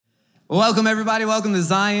Well, welcome everybody, welcome to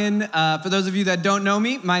Zion. For those of you that don't know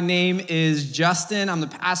me, my name is Justin. I'm the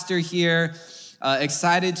pastor here.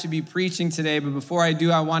 Excited to be preaching today, but before I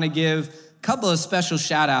do, I want to give a couple of special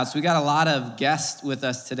shout outs. We got a lot of guests with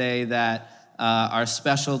us today that are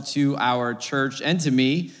special to our church and to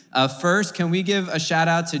me. First, can we give a shout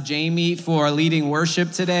out to Jamie for leading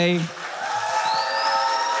worship today?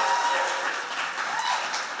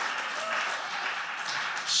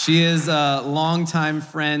 She is longtime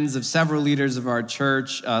friends of several leaders of our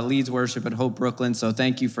church, leads worship at Hope Brooklyn. So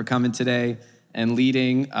thank you for coming today and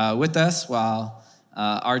leading with us while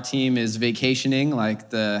our team is vacationing like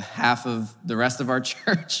the half of the rest of our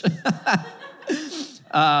church.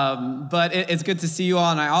 But it's good to see you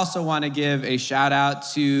all. And I also want to give a shout out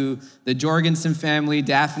to the Jorgensen family,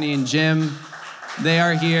 Daphne and Jim. They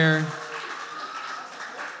are here.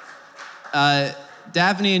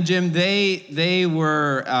 Daphne and Jim, they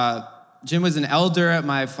were, Jim was an elder at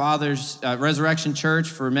my father's Resurrection Church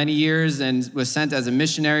for many years and was sent as a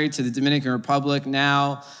missionary to the Dominican Republic.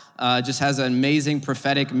 Now just has an amazing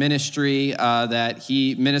prophetic ministry that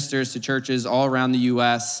he ministers to churches all around the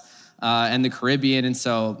U.S. And the Caribbean. And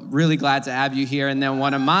so really glad to have you here. And then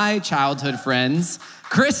one of my childhood friends,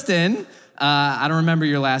 Kristen, I don't remember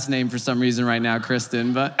your last name for some reason right now,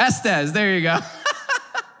 Kristen, but Estes, there you go.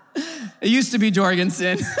 It used to be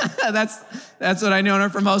Jorgensen. That's what I known her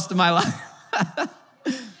for most of my life.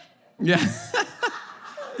 Yeah.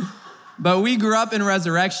 But we grew up in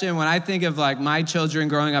Resurrection. When I think of like my children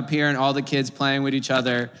growing up here and all the kids playing with each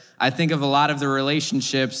other, I think of a lot of the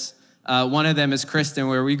relationships. One of them is Kristen,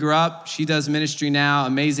 where we grew up. She does ministry now,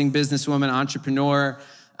 amazing businesswoman, entrepreneur.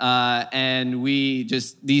 And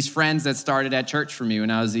these friends that started at church for me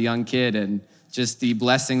when I was a young kid, and just the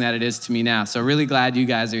blessing that it is to me now. So really glad you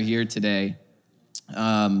guys are here today.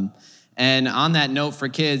 And on that note for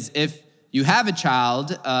kids, if you have a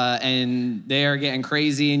child and they are getting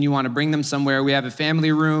crazy and you want to bring them somewhere, we have a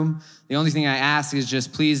family room. The only thing I ask is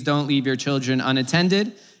just please don't leave your children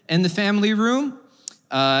unattended in the family room.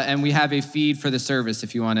 And we have a feed for the service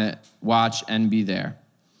if you want to watch and be there.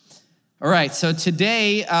 All right, so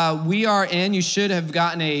today you should have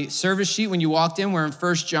gotten a service sheet when you walked in. We're in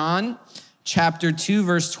 1 John chapter 2,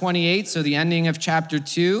 verse 28, so the ending of chapter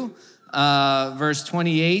 2, verse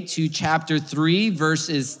 28 to chapter 3,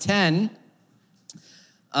 verses 10.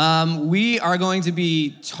 We are going to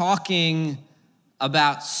be talking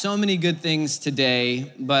about so many good things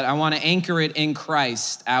today, but I want to anchor it in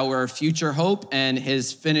Christ, our future hope and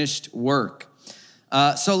his finished work.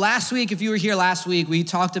 So last week, if you were here last week, we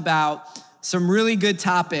talked about some really good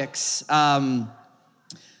topics.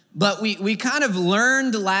 But we kind of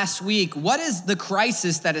learned last week, what is the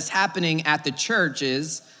crisis that is happening at the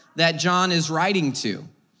churches that John is writing to?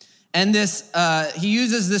 And he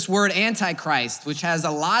uses this word antichrist, which has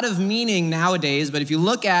a lot of meaning nowadays. But if you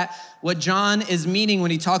look at what John is meaning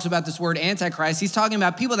when he talks about this word antichrist, he's talking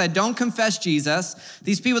about people that don't confess Jesus,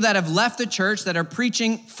 these people that have left the church, that are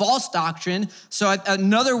preaching false doctrine. So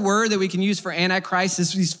another word that we can use for antichrist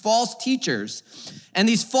is these false teachers. And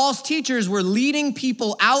these false teachers were leading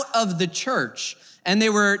people out of the church. And they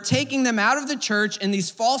were taking them out of the church in these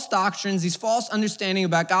false doctrines, these false understanding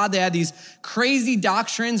about God. They had these crazy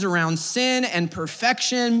doctrines around sin and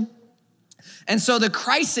perfection. And so the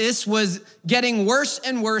crisis was getting worse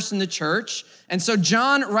and worse in the church. And so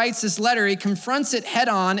John writes this letter. He confronts it head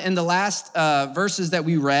on in the last verses that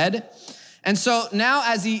we read. And so now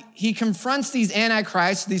as he confronts these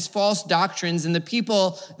antichrists, these false doctrines, and the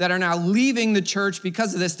people that are now leaving the church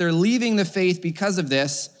because of this, they're leaving the faith because of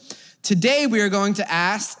this. Today we are going to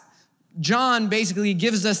ask, John basically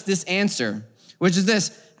gives us this answer, which is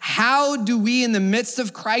this: how do we, in the midst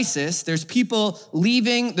of crisis, there's people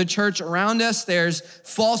leaving the church around us, there's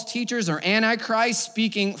false teachers or antichrists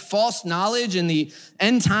speaking false knowledge in the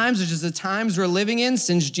end times, which is the times we're living in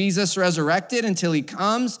since Jesus resurrected until he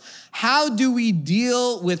comes. How do we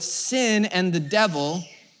deal with sin and the devil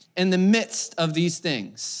in the midst of these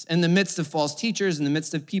things, in the midst of false teachers, in the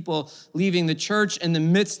midst of people leaving the church, in the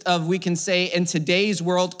midst of, we can say, in today's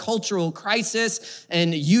world, cultural crisis,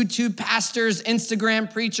 and YouTube pastors,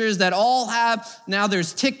 Instagram preachers that all have, now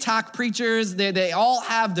there's TikTok preachers, they all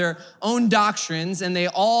have their own doctrines, and they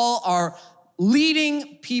all are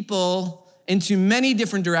leading people into many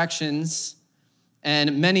different directions,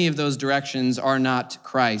 and many of those directions are not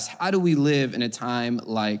Christ. How do we live in a time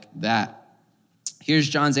like that? Here's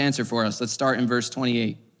John's answer for us. Let's start in verse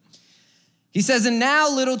 28. He says, "And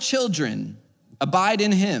now, little children, abide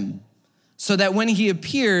in him, so that when he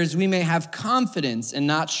appears, we may have confidence and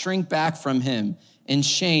not shrink back from him in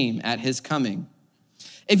shame at his coming.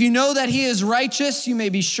 If you know that he is righteous, you may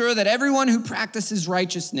be sure that everyone who practices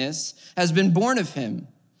righteousness has been born of him.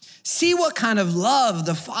 See what kind of love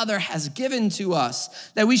the Father has given to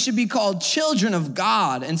us, that we should be called children of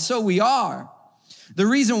God, and so we are. The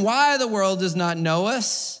reason why the world does not know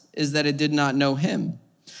us is that it did not know him.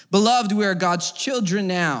 Beloved, we are God's children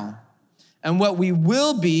now, and what we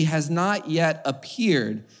will be has not yet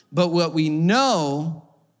appeared. But we know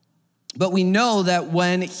that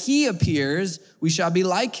when he appears, we shall be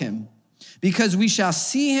like him, because we shall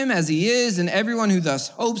see him as he is, and everyone who thus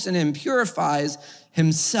hopes in him purifies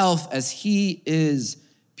himself as he is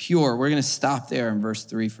pure. We're going to stop there in verse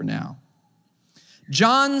 3 for now.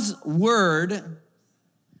 John's word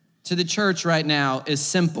to the church right now is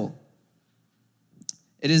simple.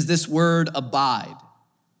 It is this word, abide.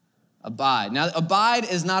 Abide. Now, abide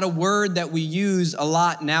is not a word that we use a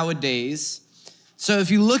lot nowadays. So if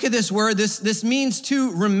you look at this word, this means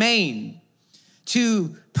to remain,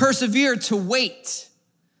 to persevere, to wait.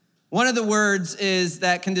 One of the words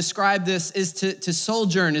that can describe this is to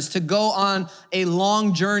sojourn, is to go on a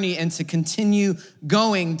long journey and to continue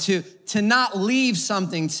going, to not leave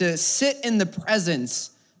something, to sit in the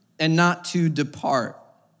presence and not to depart.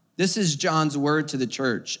 This is John's word to the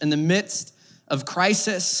church. In the midst of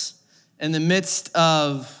crisis, in the midst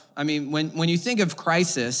of, when you think of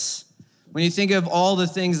crisis, when you think of all the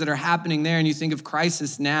things that are happening there and you think of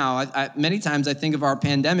crisis now, many times I think of our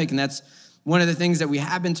pandemic, and that's one of the things that we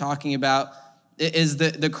have been talking about is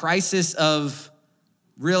the crisis of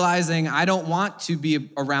realizing I don't want to be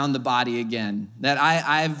around the body again, that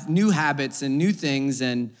I have new habits and new things,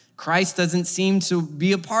 and Christ doesn't seem to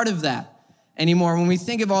be a part of that anymore. When we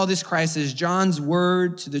think of all this crisis, John's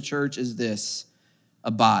word to the church is this: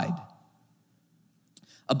 abide.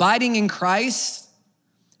 Abiding in Christ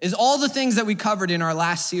is all the things that we covered in our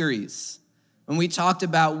last series when we talked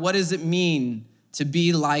about what does it mean to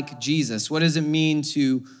be like Jesus? What does it mean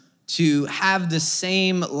to have the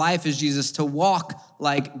same life as Jesus, to walk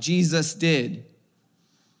like Jesus did?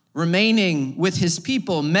 Remaining with his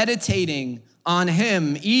people, meditating on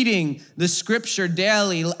him, eating the scripture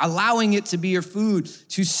daily, allowing it to be your food,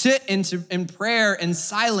 to sit in prayer and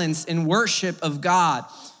silence and worship of God.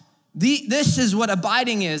 This is what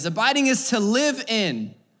abiding is. Abiding is to live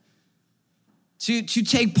in, to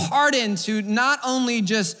take part in, to not only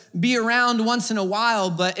just be around once in a while,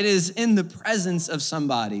 but it is in the presence of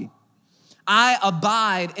somebody. I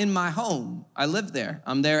abide in my home. I live there.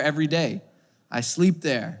 I'm there every day. I sleep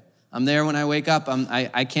there. I'm there when I wake up.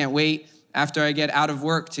 I can't wait after I get out of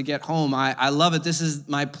work to get home. I love it. This is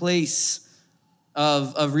my place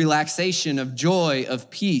of relaxation, of joy, of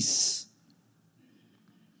peace.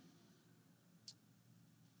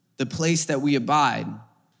 The place that we abide.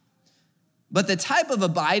 But the type of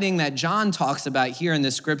abiding that John talks about here in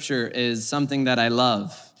this scripture is something that I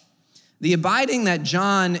love. The abiding that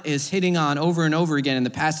John is hitting on over and over again in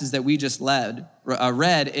the passage that we just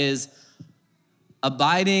read is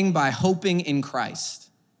abiding by hoping in Christ.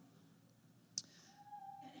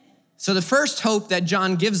 So the first hope that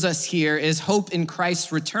John gives us here is hope in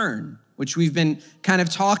Christ's return, which we've been kind of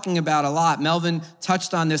talking about a lot. Melvin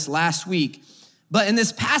touched on this last week. But in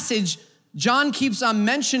this passage, John keeps on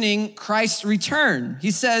mentioning Christ's return.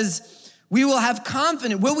 He says, will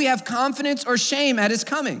we have confidence or shame at his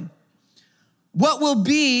coming? What will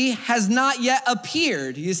be has not yet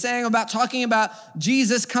appeared. He's talking about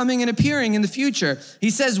Jesus coming and appearing in the future. He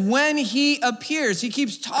says, when he appears, he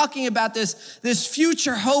keeps talking about this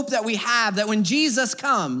future hope that we have, that when Jesus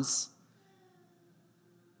comes,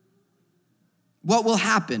 what will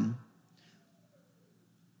happen?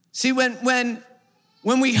 See, when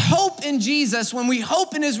we hope in Jesus, when we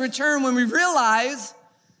hope in his return, when we realize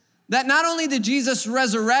that not only did Jesus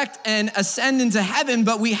resurrect and ascend into heaven,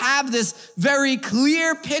 but we have this very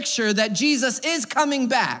clear picture that Jesus is coming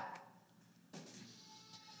back.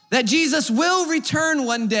 That Jesus will return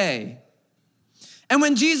one day. And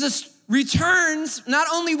when Jesus returns, not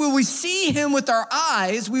only will we see him with our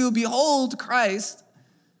eyes, we will behold Christ,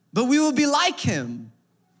 but we will be like him.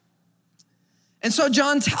 And so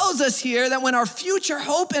John tells us here that when our future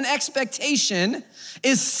hope and expectation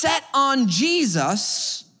is set on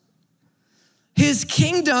Jesus, his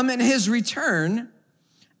kingdom and his return,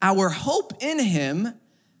 our hope in him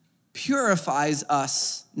purifies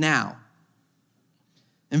us now.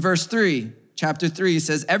 In verse 3, chapter 3, it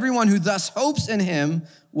says, everyone who thus hopes in him,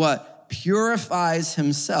 what? Purifies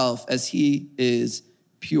himself as he is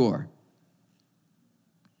pure.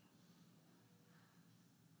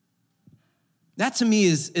 That to me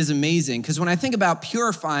is amazing, because when I think about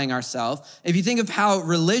purifying ourselves, if you think of how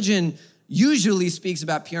religion usually speaks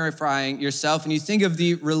about purifying yourself, and you think of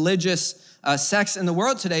the religious sex in the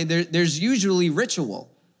world today, there's usually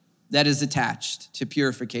ritual that is attached to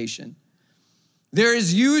purification. There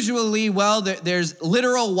is usually, there's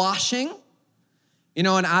literal washing. You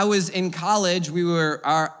know, when I was in college,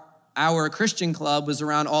 our Christian club was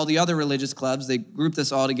around all the other religious clubs. They grouped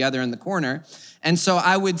us all together in the corner. And so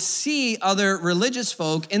I would see other religious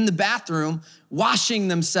folk in the bathroom washing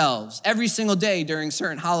themselves every single day during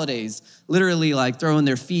certain holidays, literally like throwing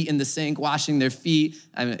their feet in the sink, washing their feet.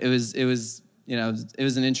 I mean, it was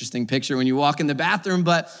an interesting picture when you walk in the bathroom,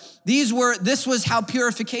 but this was how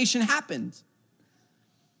purification happened.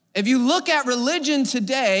 If you look at religion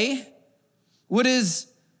today,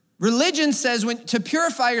 religion says to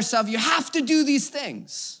purify yourself, you have to do these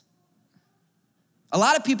things. A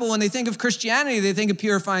lot of people, when they think of Christianity, they think of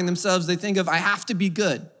purifying themselves. They think of, I have to be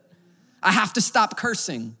good. I have to stop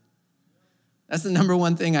cursing. That's the number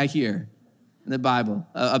one thing I hear in the Bible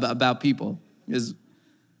about people is,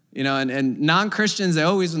 you know, and non-Christians, they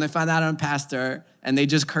always, when they find out I'm a pastor and they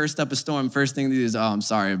just cursed up a storm, first thing they do is, oh, I'm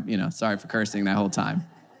sorry, sorry for cursing that whole time.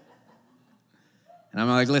 And I'm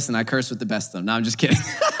like, listen, I curse with the best of them. No, I'm just kidding.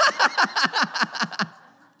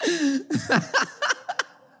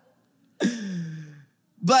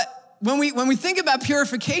 But when we think about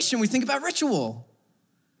purification, we think about ritual.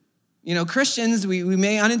 You know, Christians, we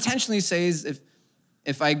may unintentionally say,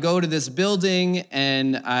 if I go to this building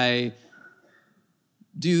and I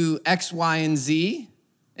do X, Y, and Z,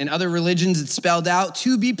 in other religions it's spelled out,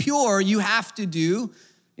 to be pure, you have to do.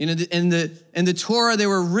 You know, in the Torah, there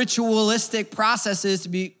were ritualistic processes to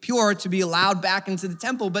be pure, to be allowed back into the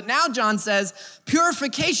temple. But now John says,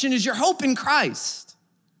 purification is your hope in Christ.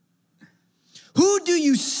 Who do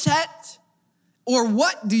you set, or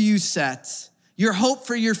what do you set your hope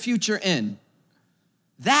for your future in?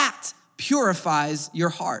 That purifies your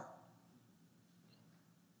heart.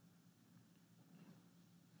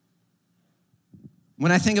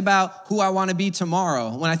 When I think about who I want to be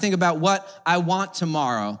tomorrow, when I think about what I want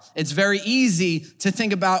tomorrow, it's very easy to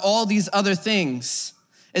think about all these other things.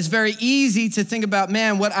 It's very easy to think about,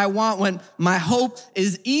 man, what I want when my hope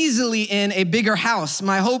is easily in a bigger house.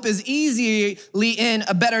 My hope is easily in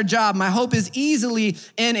a better job. My hope is easily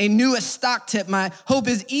in a newest stock tip. My hope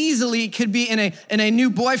is easily could be in a new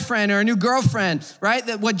boyfriend or a new girlfriend, right?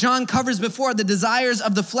 That what John covers before, the desires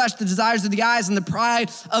of the flesh, the desires of the eyes, and the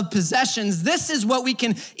pride of possessions. This is what we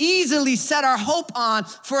can easily set our hope on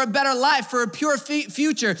for a better life, for a pure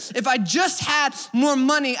future. If I just had more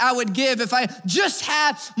money, I would give. If I just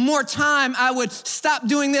had more time, I would stop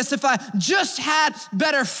doing this. If I just had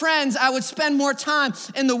better friends, I would spend more time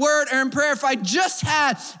in the word or in prayer. If I just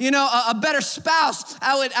had, a better spouse,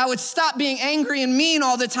 I would stop being angry and mean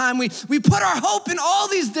all the time. We put our hope in all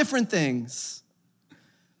these different things.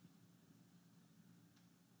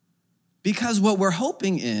 Because what we're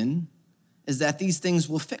hoping in is that these things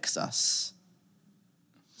will fix us.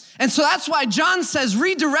 And so that's why John says,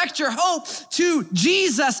 redirect your hope to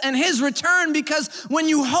Jesus and his return, because when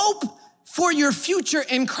you hope for your future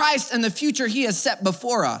in Christ and the future he has set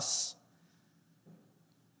before us,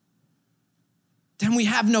 then we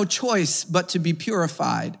have no choice but to be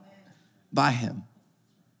purified by him.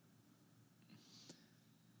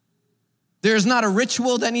 There is not a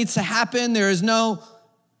ritual that needs to happen. There is no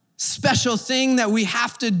special thing that we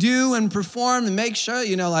have to do and perform and make sure,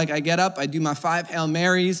 like I get up, I do my 5 Hail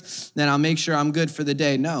Marys, then I'll make sure I'm good for the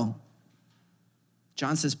day. No.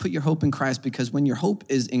 John says, put your hope in Christ, because when your hope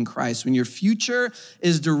is in Christ, when your future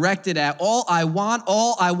is directed at all I want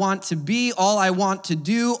to be, all I want to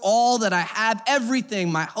do, all that I have,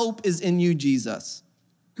 everything, my hope is in you, Jesus.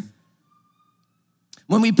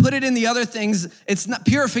 When we put it in the other things, it's not,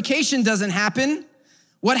 purification doesn't happen.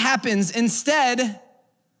 What happens? Instead,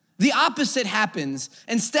 the opposite happens.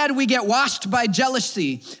 Instead, we get washed by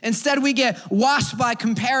jealousy. Instead, we get washed by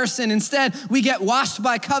comparison. Instead, we get washed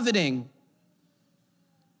by coveting.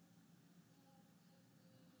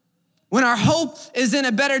 When our hope is in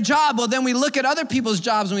a better job, well, then we look at other people's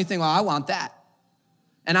jobs and we think, well, I want that.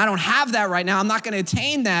 And I don't have that right now. I'm not going to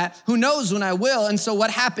attain that. Who knows when I will? And so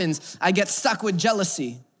what happens? I get stuck with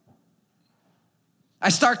jealousy. I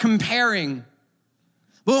start comparing.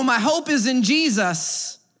 But when my hope is in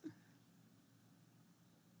Jesus,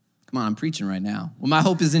 come on, I'm preaching right now. Well, my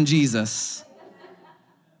hope is in Jesus.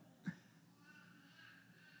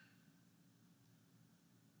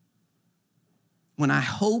 When I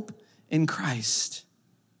hope in Christ,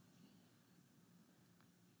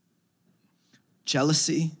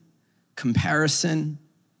 jealousy, comparison,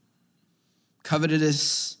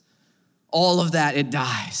 covetousness, all of that, it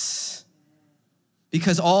dies.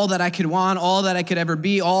 Because all that I could want, all that I could ever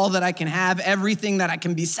be, all that I can have, everything that I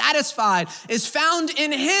can be satisfied is found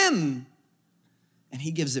in him. and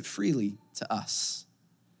he gives it freely to us.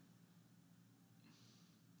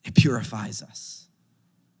 It purifies us.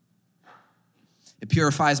 It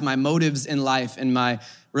purifies my motives in life, in my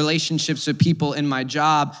relationships with people, in my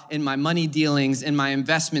job, in my money dealings, in my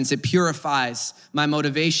investments. It purifies my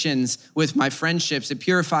motivations with my friendships. It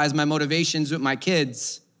purifies my motivations with my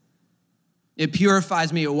kids. It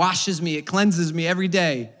purifies me, it washes me, it cleanses me every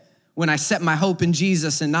day when I set my hope in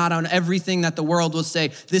Jesus and not on everything that the world will say,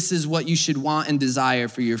 this is what you should want and desire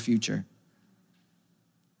for your future.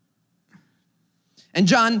 And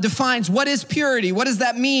John defines what is purity. What does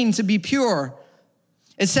that mean to be pure?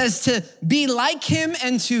 It says to be like him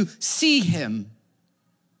and to see him.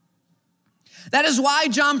 That is why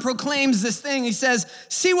John proclaims this thing. He says,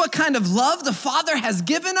 see what kind of love the Father has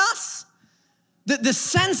given us? The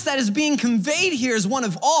sense that is being conveyed here is one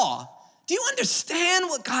of awe. Do you understand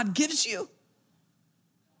what God gives you?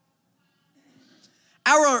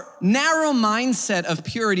 Our narrow mindset of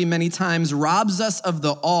purity many times robs us of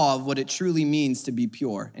the awe of what it truly means to be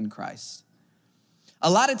pure in Christ. A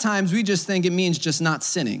lot of times we just think it means just not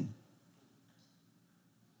sinning.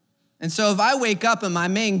 And so if I wake up and my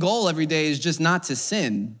main goal every day is just not to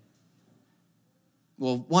sin,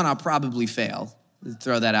 well, one, I'll probably fail.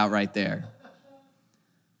 Throw that out right there.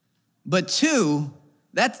 But two,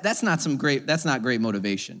 that's not great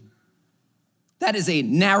motivation. That is a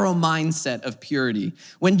narrow mindset of purity.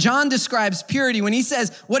 When John describes purity, when he says,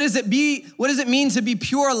 what does it mean to be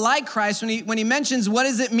pure like Christ? When he mentions what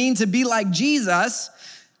does it mean to be like Jesus,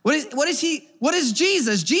 what is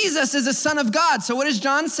Jesus? Jesus is a son of God. So what does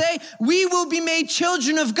John say? We will be made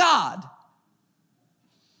children of God.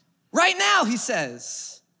 Right now, he says.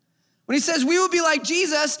 When he says we will be like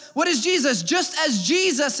Jesus, what is Jesus? Just as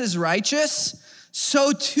Jesus is righteous,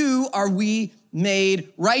 so too are we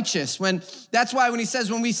made righteous. That's why when he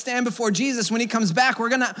says when we stand before Jesus, when he comes back,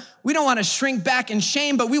 we don't want to shrink back in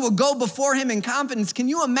shame, but we will go before him in confidence. Can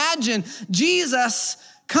you imagine Jesus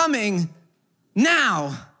coming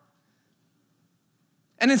now?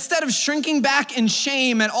 And instead of shrinking back in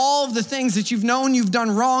shame at all of the things that you've known you've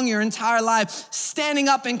done wrong your entire life, standing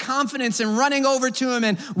up in confidence and running over to him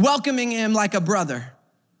and welcoming him like a brother.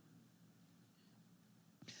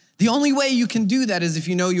 The only way you can do that is if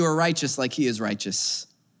you know you are righteous like he is righteous,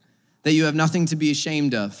 that you have nothing to be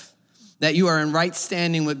ashamed of, that you are in right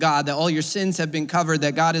standing with God, that all your sins have been covered,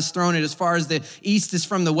 that God has thrown it as far as the east is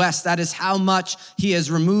from the west. That is how much he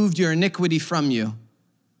has removed your iniquity from you.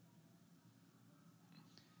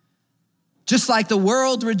 Just like the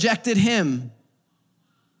world rejected him,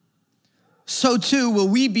 so too will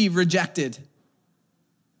we be rejected,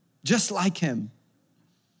 just like him.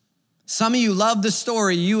 Some of you love the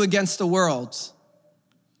story, you against the world.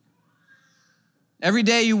 Every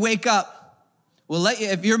day you wake up,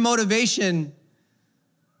 if your motivation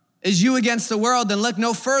is you against the world, then look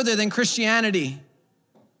no further than Christianity.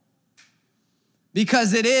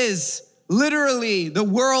 Because it is literally the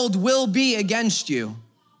world will be against you.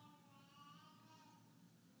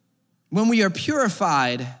 When we are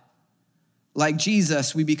purified like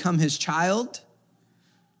Jesus, we become his child,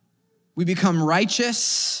 we become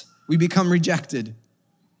righteous, we become rejected.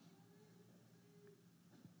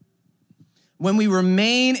 When we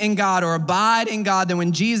remain in God or abide in God, then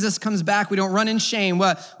when Jesus comes back, we don't run in shame.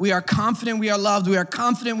 We are confident we are loved, we are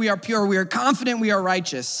confident we are pure, we are confident we are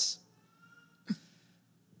righteous.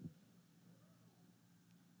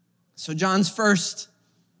 So John's first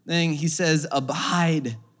thing, he says,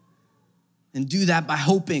 abide. And do that by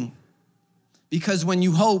hoping. Because when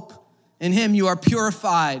you hope in him, you are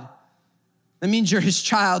purified. That means you're his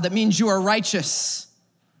child. That means you are righteous.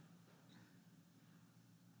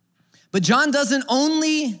 But John doesn't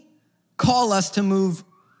only call us to move,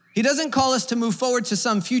 he doesn't call us to move forward to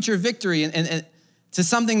some future victory and to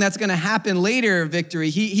something that's gonna happen later victory.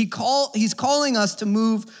 He's calling us to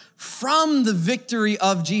move from the victory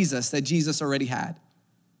of Jesus that Jesus already had.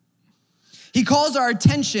 He calls our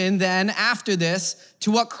attention then after this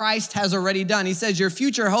to what Christ has already done. He says your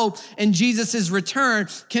future hope in Jesus' return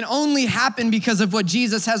can only happen because of what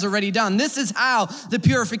Jesus has already done. This is how the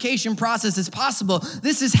purification process is possible.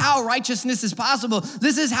 This is how righteousness is possible.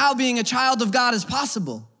 This is how being a child of God is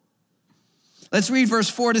possible. Let's read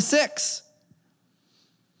verse 4-6.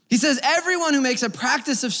 He says, everyone who makes a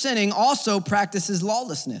practice of sinning also practices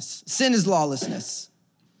lawlessness. Sin is lawlessness.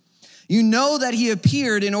 You know that he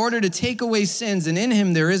appeared in order to take away sins, and in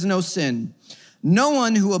him there is no sin. No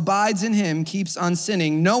one who abides in him keeps on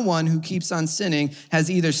sinning. No one who keeps on sinning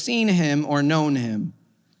has either seen him or known him.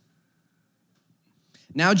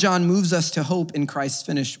 Now John moves us to hope in Christ's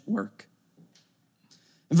finished work.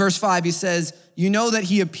 In verse 5, he says, you know that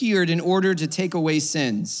he appeared in order to take away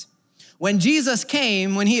sins. When Jesus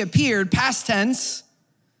came, when he appeared, past tense,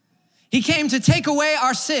 he came to take away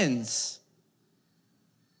our sins.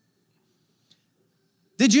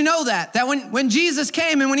 Did you know that? That when Jesus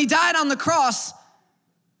came and when he died on the cross,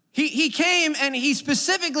 he came and he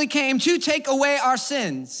specifically came to take away our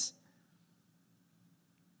sins.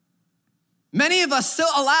 Many of us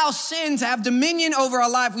still allow sin to have dominion over our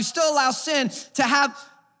life. We still allow sin to have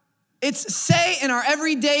its say in our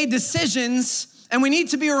everyday decisions. And we need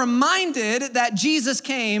to be reminded that Jesus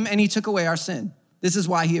came and he took away our sin. This is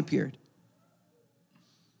why he appeared.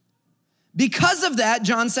 Because of that,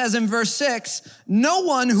 John says in verse 6, no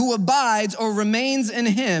one who abides or remains in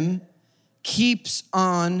him keeps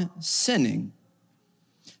on sinning.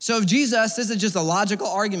 So if Jesus, this is just a logical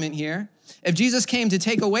argument here, if Jesus came to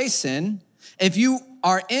take away sin, if you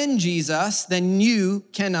are in Jesus, then you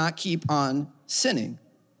cannot keep on sinning.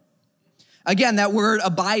 Again, that word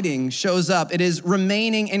abiding shows up. It is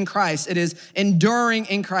remaining in Christ. It is enduring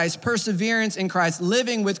in Christ, perseverance in Christ,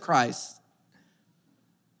 living with Christ.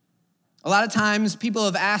 A lot of times people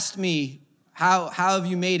have asked me, how have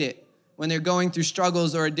you made it when they're going through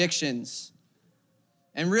struggles or addictions?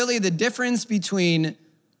 And really the difference between,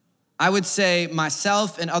 I would say,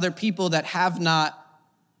 myself and other people that have not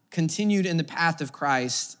continued in the path of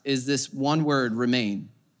Christ is this one word, remain.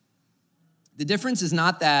 The difference is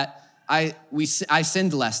not that I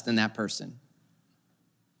sinned less than that person.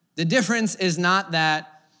 The difference is not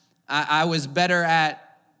that I was better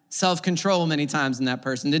at self-control many times than that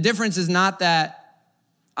person. The difference is not that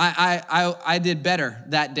I did better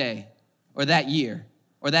that day or that year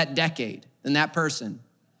or that decade than that person.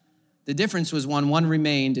 The difference was one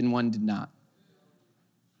remained and one did not.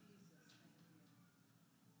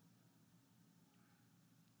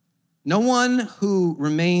 No one who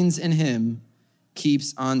remains in him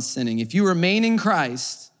keeps on sinning. If you remain in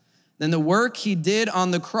Christ, then the work he did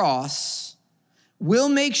on the cross will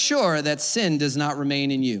make sure that sin does not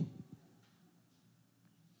remain in you.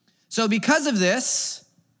 So because of this,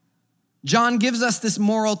 John gives us this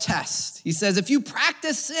moral test. He says, if you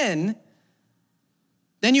practice sin,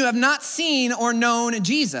 then you have not seen or known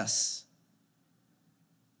Jesus.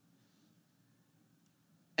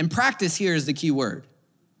 And practice here is the key word.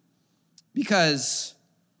 Because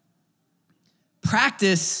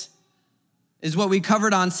practice is what we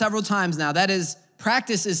covered on several times now. That is,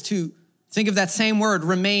 practice is to think of that same word,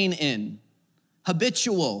 remain in,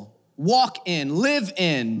 habitual, walk in, live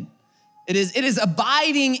in. It is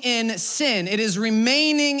abiding in sin. It is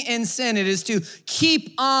remaining in sin. It is to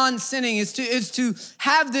keep on sinning. It's to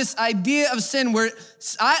have this idea of sin where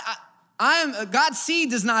God's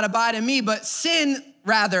seed does not abide in me, but sin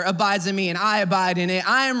rather abides in me and I abide in it.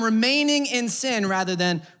 I am remaining in sin rather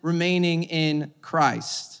than remaining in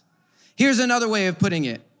Christ. Here's another way of putting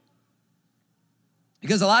it.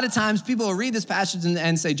 Because a lot of times people will read this passage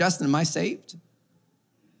and say, Justin, am I saved?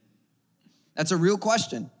 That's a real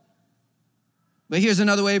question. But here's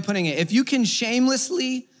another way of putting it. If you can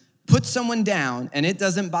shamelessly put someone down and it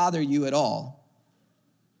doesn't bother you at all,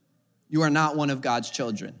 you are not one of God's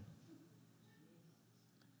children.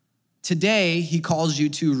 Today, he calls you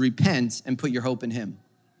to repent and put your hope in him.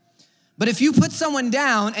 But if you put someone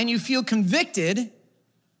down and you feel convicted,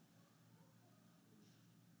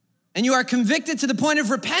 and you are convicted to the point of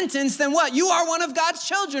repentance, then what? You are one of God's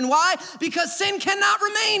children. Why? Because sin cannot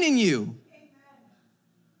remain in you.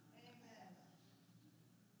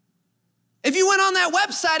 If you went on that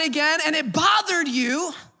website again and it bothered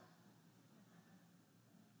you,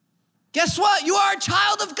 guess what? You are a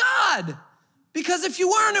child of God. Because if you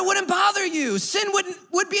weren't, it wouldn't bother you. Sin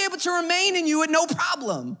would be able to remain in you with no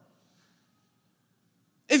problem.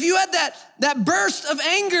 If you had that burst of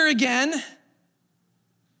anger again,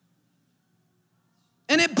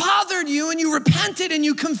 and it bothered you, and you repented and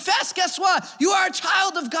you confessed, guess what? You are a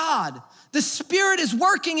child of God. The Spirit is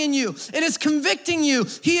working in you. It is convicting you.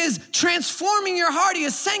 He is transforming your heart. He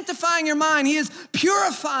is sanctifying your mind. He is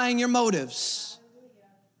purifying your motives.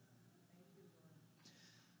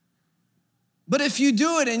 But if you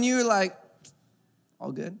do it and you're like,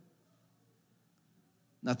 all good,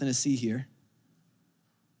 nothing to see here,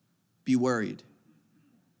 be worried.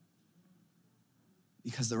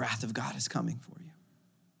 Because the wrath of God is coming for you.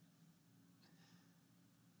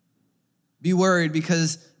 Be worried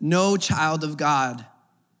because no child of God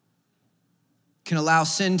can allow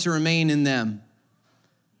sin to remain in them.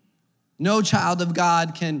 No child of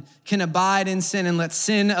God can abide in sin and let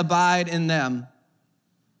sin abide in them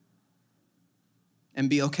and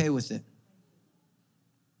be okay with it.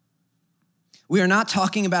 We are not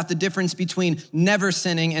talking about the difference between never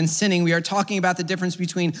sinning and sinning. We are talking about the difference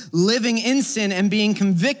between living in sin and being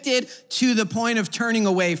convicted to the point of turning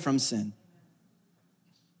away from sin.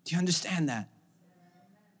 Do you understand that?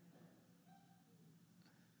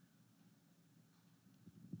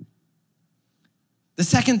 The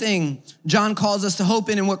second thing John calls us to hope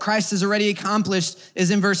in and what Christ has already accomplished is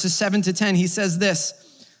in verses 7 to 10. He says this,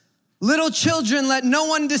 "Little children, let no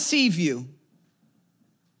one deceive you.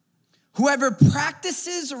 Whoever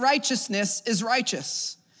practices righteousness is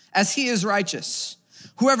righteous, as he is righteous.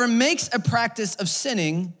 Whoever makes a practice of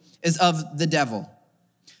sinning is of the devil.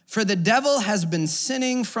 For the devil has been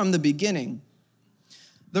sinning from the beginning.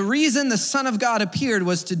 The reason the Son of God appeared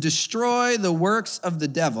was to destroy the works of the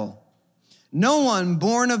devil. No one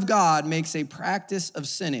born of God makes a practice of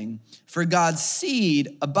sinning, for God's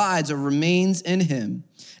seed abides or remains in him,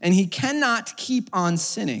 and he cannot keep on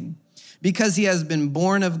sinning because he has been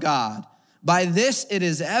born of God. By this it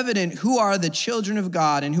is evident who are the children of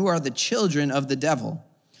God and who are the children of the devil.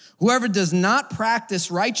 Whoever does not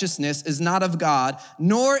practice righteousness is not of God,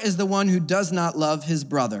 nor is the one who does not love his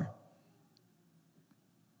brother."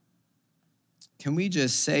 Can we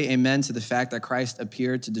just say amen to the fact that Christ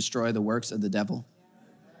appeared to destroy the works of the devil?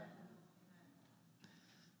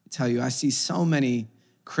 I tell you, I see so many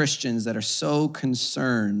Christians that are so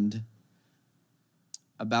concerned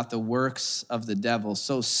about the works of the devil,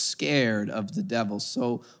 so scared of the devil,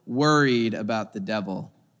 so worried about the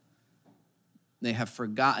devil. They have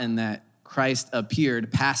forgotten that Christ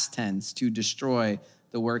appeared, past tense, to destroy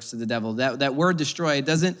the works of the devil. That word destroy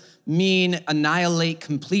doesn't mean annihilate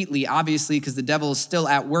completely, obviously, because the devil is still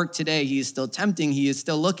at work today. He is still tempting. He is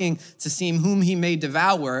still looking to see whom he may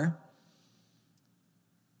devour.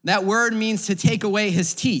 That word means to take away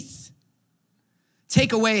his teeth,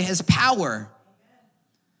 take away his power,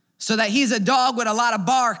 so that he's a dog with a lot of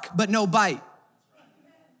bark but no bite.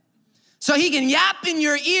 So he can yap in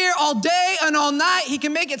your ear all day and all night. He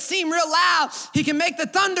can make it seem real loud. He can make the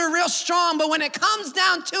thunder real strong. But when it comes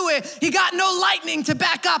down to it, he got no lightning to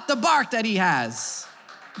back up the bark that he has.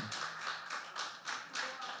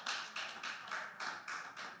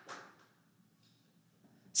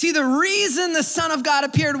 See, the reason the Son of God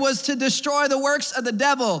appeared was to destroy the works of the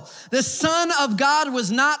devil. The Son of God was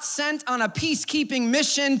not sent on a peacekeeping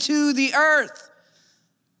mission to the earth.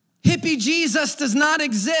 Hippie Jesus does not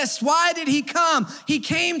exist. Why did he come? He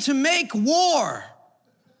came to make war,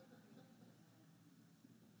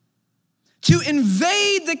 to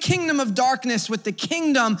invade the kingdom of darkness with the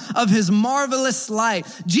kingdom of his marvelous light.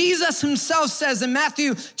 Jesus himself says in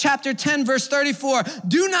Matthew chapter 10, verse 34,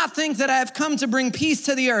 "Do not think that I have come to bring peace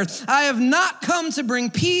to the earth. I have not come to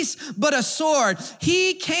bring peace, but a sword."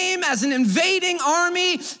 He came as an invading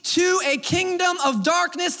army to a kingdom of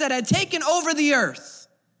darkness that had taken over the earth.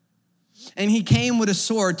 And he came with a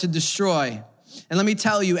sword to destroy. And let me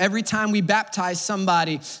tell you, every time we baptize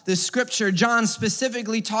somebody, the scripture, John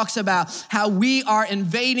specifically talks about how we are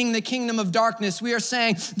invading the kingdom of darkness. We are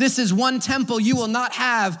saying, this is one temple you will not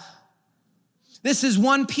have. This is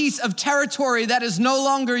one piece of territory that is no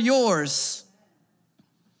longer yours.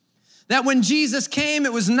 That when Jesus came,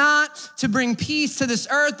 it was not to bring peace to this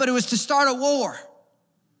earth, but it was to start a war.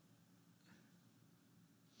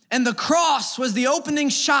 And the cross was the opening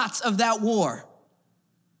shots of that war.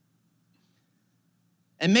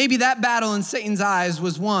 And maybe that battle in Satan's eyes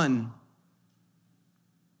was won.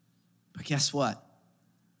 But guess what?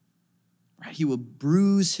 Right? He will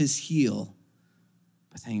bruise his heel,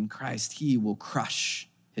 but then in Christ, he will crush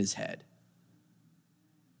his head.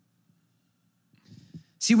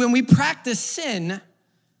 See, when we practice sin,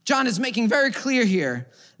 John is making very clear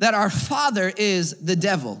here that our father is the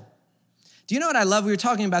devil. Do you know what I love? We were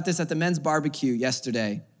talking about this at the men's barbecue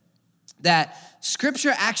yesterday, that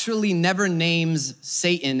scripture actually never names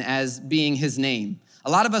Satan as being his name.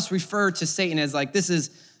 A lot of us refer to Satan as like, this is,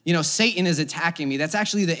 Satan is attacking me. That's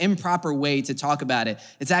actually the improper way to talk about it.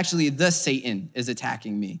 It's actually the Satan is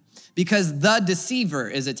attacking me, because the deceiver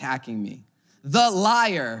is attacking me. The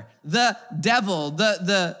liar, the devil,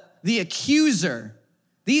 the accuser.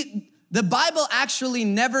 The Bible actually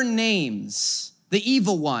never names the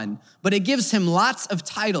evil one, but it gives him lots of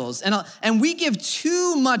titles. And we give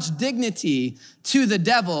too much dignity to the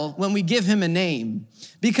devil when we give him a name.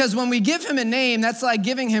 Because when we give him a name, that's like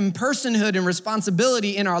giving him personhood and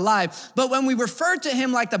responsibility in our life. But when we refer to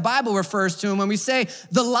him like the Bible refers to him, when we say,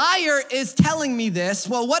 the liar is telling me this,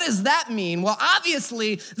 well, what does that mean? Well,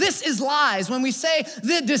 obviously, this is lies. When we say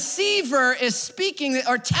the deceiver is speaking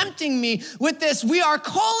or tempting me with this, we are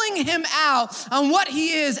calling him out on what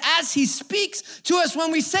he is as he speaks to us.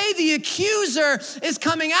 When we say the accuser is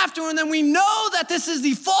coming after him, then we know that this is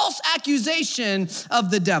the false accusation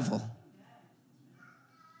of the devil.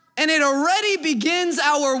 And it already begins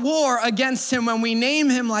our war against him when we name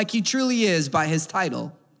him like he truly is by his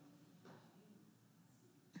title.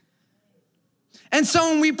 And so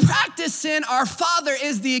when we practice sin, our father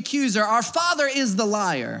is the accuser. Our father is the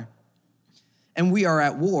liar. And we are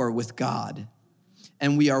at war with God.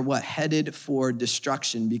 And we are headed for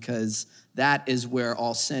destruction, because that is where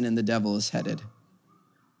all sin and the devil is headed.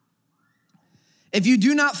 If you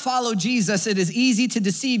do not follow Jesus, it is easy to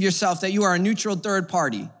deceive yourself that you are a neutral third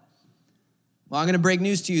party. Well, I'm gonna break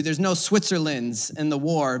news to you. There's no Switzerlands in the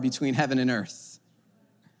war between heaven and earth.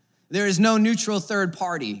 There is no neutral third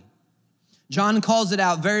party. John calls it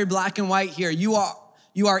out very black and white here. You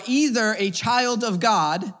are either a child of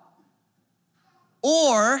God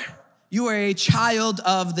or you are a child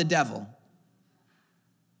of the devil.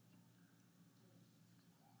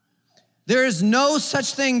 There is no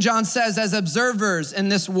such thing, John says, as observers in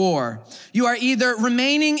this war. You are either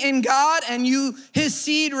remaining in God and his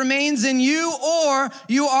seed remains in you, or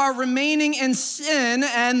you are remaining in sin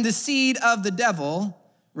and the seed of the devil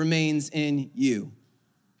remains in you.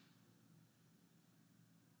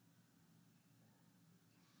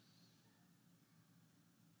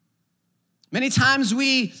 Many times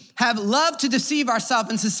we have loved to deceive ourselves,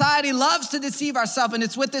 and society loves to deceive ourselves, and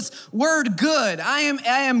it's with this word good. I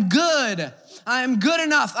am good. I am good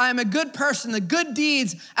enough. I am a good person. The good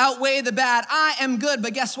deeds outweigh the bad. I am good.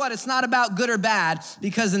 But guess what? It's not about good or bad,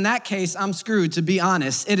 because in that case, I'm screwed, to be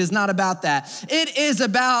honest. It is not about that. It is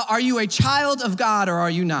about, are you a child of God or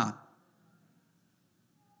are you not?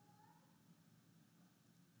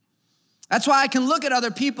 That's why I can look at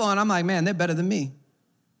other people and I'm like, man, they're better than me.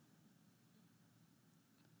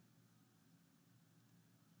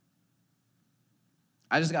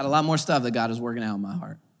 I just got a lot more stuff that God is working out in my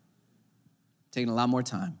heart. Taking a lot more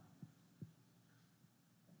time.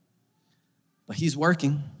 But he's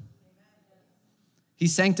working.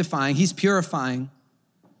 He's sanctifying. He's purifying.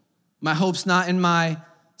 My hope's not in my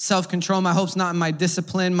self-control. My hope's not in my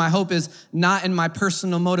discipline. My hope is not in my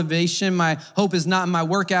personal motivation. My hope is not in my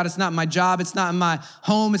workout. It's not in my job. It's not in my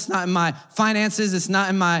home. It's not in my finances. It's not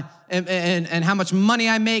in my and how much money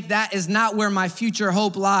I make. That is not where my future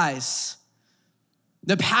hope lies.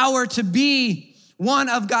 The power to be one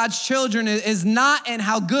of God's children is not in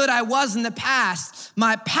how good I was in the past.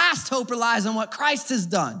 My past hope relies on what Christ has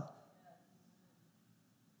done.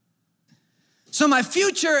 So my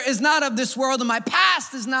future is not of this world, and my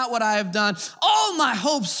past is not what I have done. All my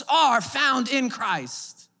hopes are found in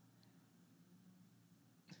Christ.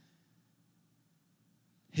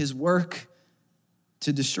 His work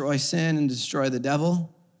to destroy sin and destroy the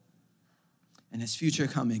devil, and his future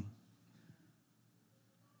coming,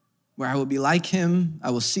 where I will be like him,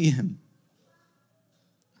 I will see him.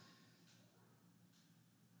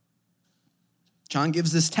 John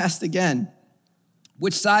gives this test again.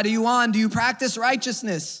 Which side are you on? Do you practice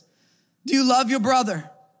righteousness? Do you love your brother?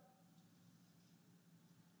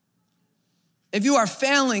 If you are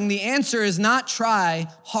failing, the answer is not try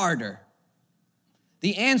harder.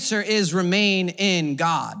 The answer is remain in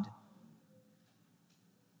God.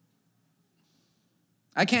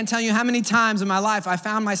 I can't tell you how many times in my life I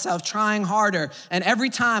found myself trying harder, and every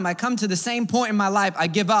time I come to the same point in my life, I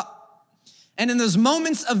give up. And in those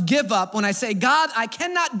moments of give up, when I say, God, I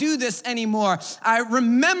cannot do this anymore, I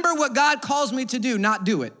remember what God calls me to do, not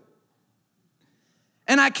do it.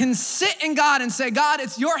 And I can sit in God and say, God,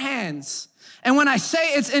 it's your hands. And when I say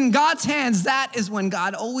it's in God's hands, that is when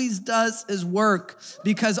God always does his work,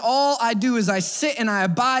 because all I do is I sit and I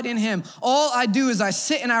abide in him. All I do is I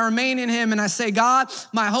sit and I remain in him, and I say, God,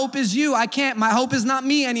 my hope is you. My hope is not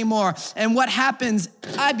me anymore. And what happens,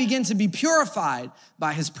 I begin to be purified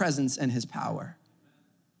by his presence and his power.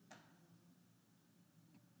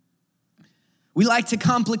 We like to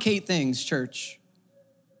complicate things, church.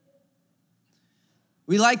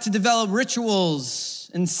 We like to develop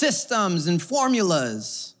rituals and systems and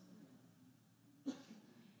formulas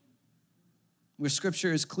where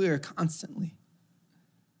scripture is clear constantly.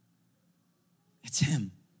 It's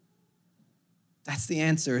him. That's the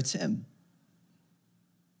answer. It's him.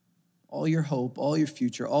 All your hope, all your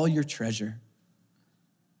future, all your treasure.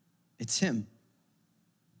 It's him.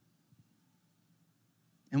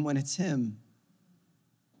 And when it's him,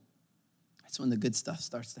 that's when the good stuff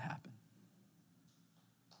starts to happen.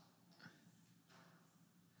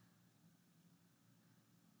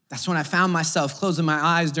 That's when I found myself closing my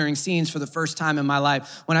eyes during scenes for the first time in my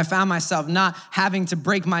life. When I found myself not having to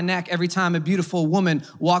break my neck every time a beautiful woman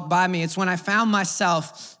walked by me. It's when I found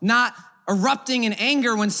myself not erupting in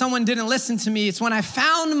anger when someone didn't listen to me. It's when I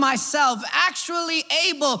found myself actually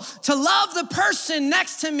able to love the person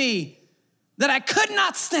next to me that I could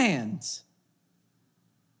not stand.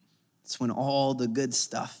 It's when all the good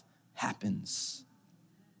stuff happens.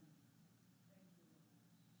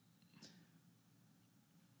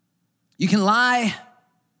 You can lie,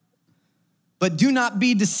 but do not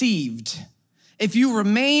be deceived. If you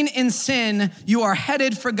remain in sin, you are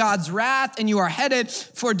headed for God's wrath and you are headed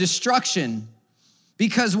for destruction.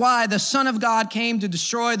 Because why? The Son of God came to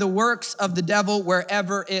destroy the works of the devil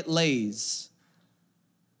wherever it lays.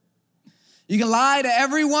 You can lie to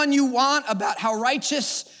everyone you want about how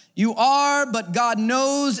righteous you are, but God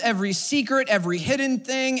knows every secret, every hidden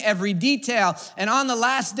thing, every detail. And on the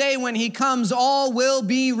last day when he comes, all will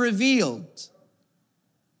be revealed.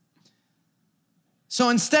 So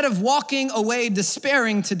instead of walking away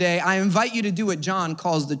despairing today, I invite you to do what John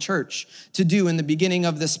calls the church to do in the beginning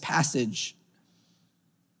of this passage.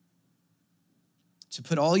 To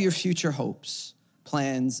put all your future hopes,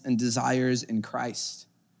 plans, and desires in Christ,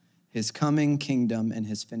 his coming kingdom, and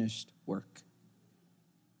his finished work.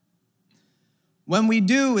 When we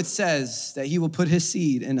do, it says that he will put his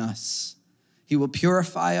seed in us. He will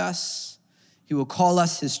purify us. He will call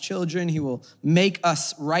us his children. He will make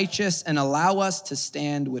us righteous and allow us to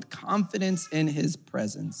stand with confidence in his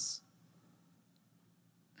presence.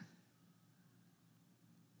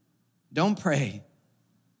 Don't pray,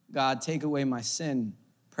 God, take away my sin.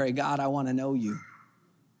 Pray, God, I want to know you.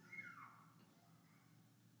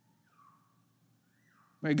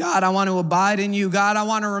 God, I want to abide in you. God, I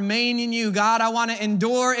want to remain in you. God, I want to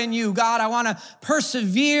endure in you. God, I want to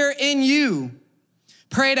persevere in you.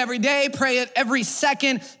 Pray it every day. Pray it every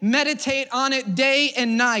second. Meditate on it day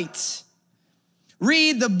and night.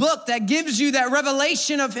 Read the book that gives you that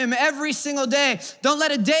revelation of him every single day. Don't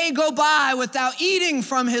let a day go by without eating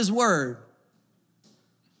from his word.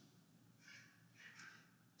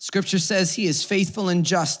 Scripture says he is faithful and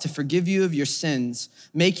just to forgive you of your sins,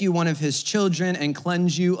 make you one of his children, and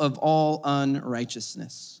cleanse you of all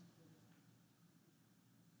unrighteousness.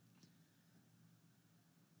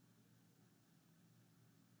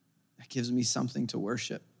 That gives me something to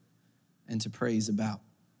worship and to praise about.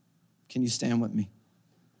 Can you stand with me?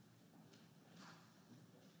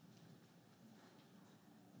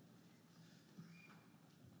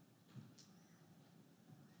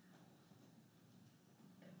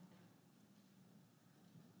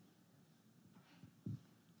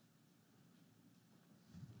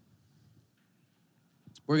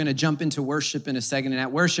 We're going to jump into worship in a second. And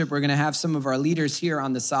at worship, we're going to have some of our leaders here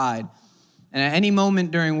on the side. And at any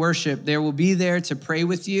moment during worship, they will be there to pray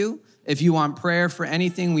with you. If you want prayer for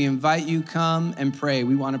anything, we invite you, come and pray.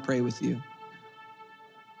 We want to pray with you.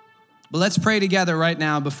 But let's pray together right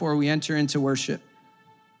now before we enter into worship.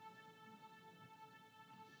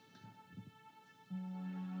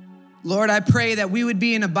 Lord, I pray that we would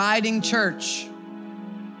be an abiding church.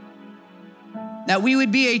 That we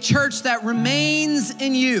would be a church that remains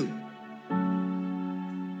in you.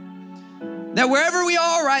 That wherever we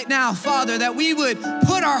are right now, Father, that we would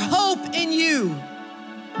put our hope in you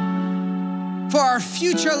for our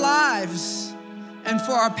future lives and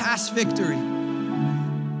for our past victory.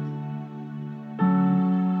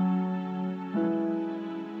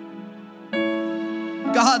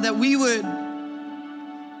 God, that we would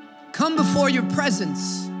come before your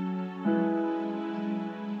presence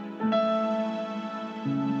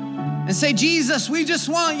and say, Jesus, we just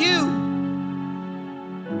want you.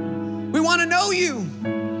 We want to know you.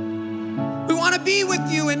 We want to be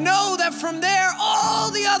with you and know that from there,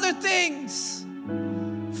 all the other things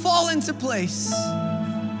fall into place.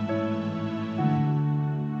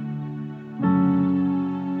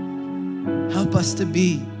 Help us to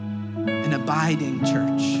be an abiding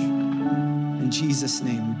church. In Jesus'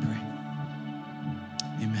 name we pray.